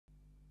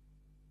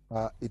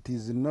It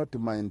is not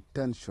my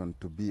intention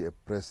to be a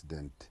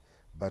president,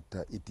 but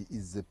it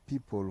is the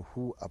people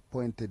who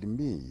appointed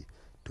me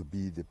to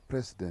be the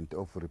president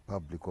of the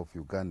Republic of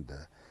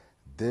Uganda.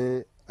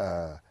 They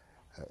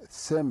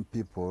same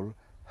people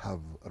have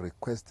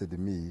requested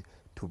me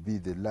to be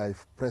the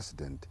life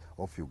president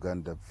of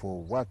Uganda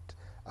for what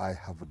I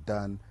have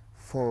done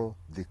for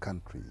the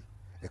country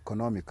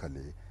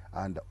economically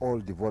and all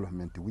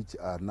development which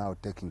are now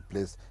taking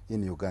place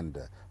in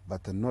Uganda,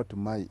 but not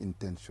my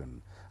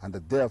intention. And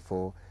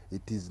therefore,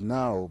 it is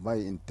now my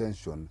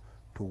intention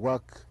to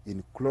work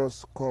in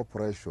close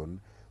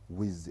cooperation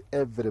with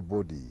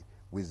everybody,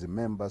 with the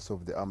members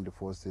of the armed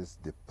forces,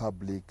 the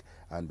public,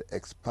 and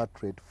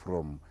expatriate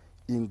from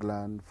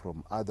England,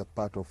 from other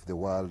part of the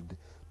world,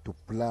 to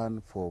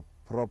plan for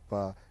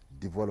proper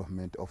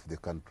development of the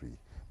country.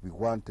 We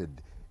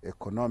wanted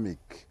economy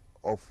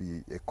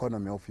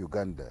of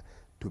Uganda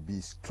to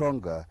be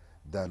stronger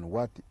than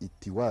what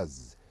it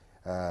was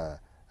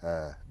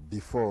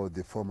before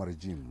the former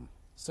regime.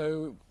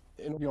 So,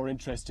 in your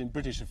interest in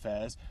British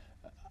affairs,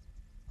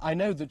 I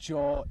know that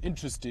you're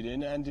interested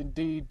in and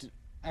indeed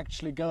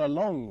actually go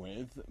along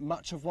with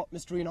much of what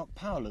Mr. Enoch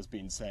Powell has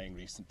been saying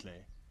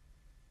recently.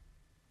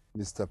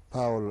 Mr.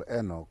 Powell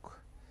Enoch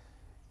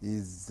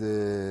is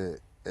a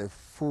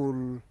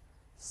full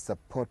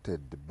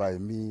supported by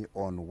me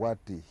on what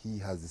he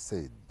has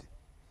said.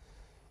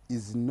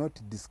 Is not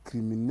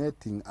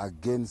discriminating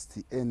against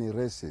any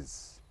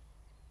races,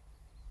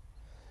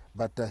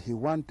 but he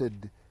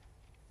wanted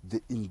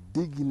the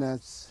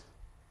indigenous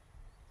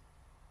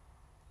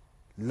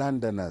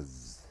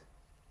Londoners,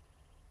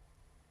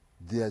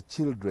 their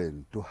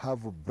children, to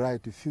have a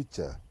bright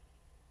future.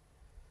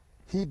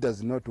 He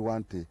does not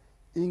want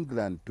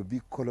England to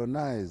be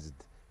colonized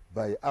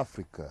by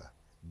Africa,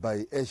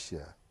 by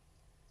Asia.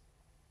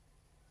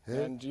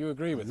 And you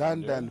agree with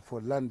London that,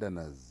 for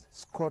Londoners,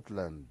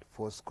 Scotland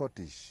for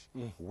Scottish,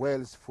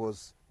 Wales for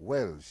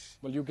Welsh.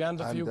 Well,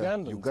 Uganda for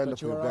Ugandans, Uganda but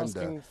for you are Uganda,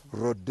 asking...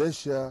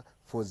 Rhodesia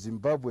for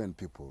Zimbabwean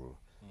people,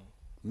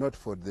 not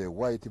for the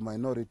white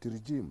minority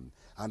regime,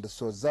 and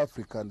South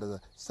Africa and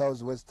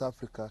Southwest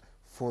Africa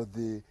for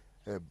the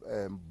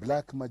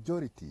black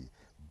majority.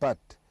 But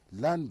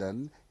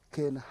London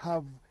can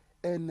have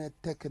any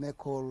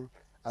technical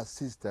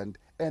assistant,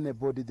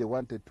 anybody they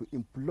wanted to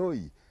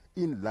employ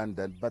in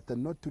London, but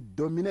not to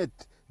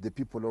dominate the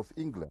people of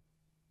England.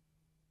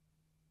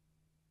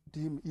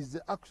 Him is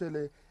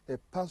actually a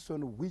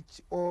person which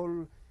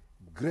all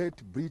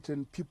Great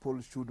Britain people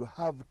should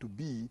have to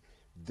be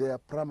their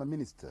Prime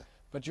Minister.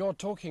 But you're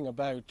talking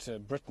about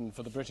Britain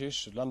for the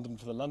British, London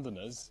for the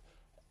Londoners.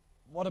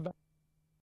 What about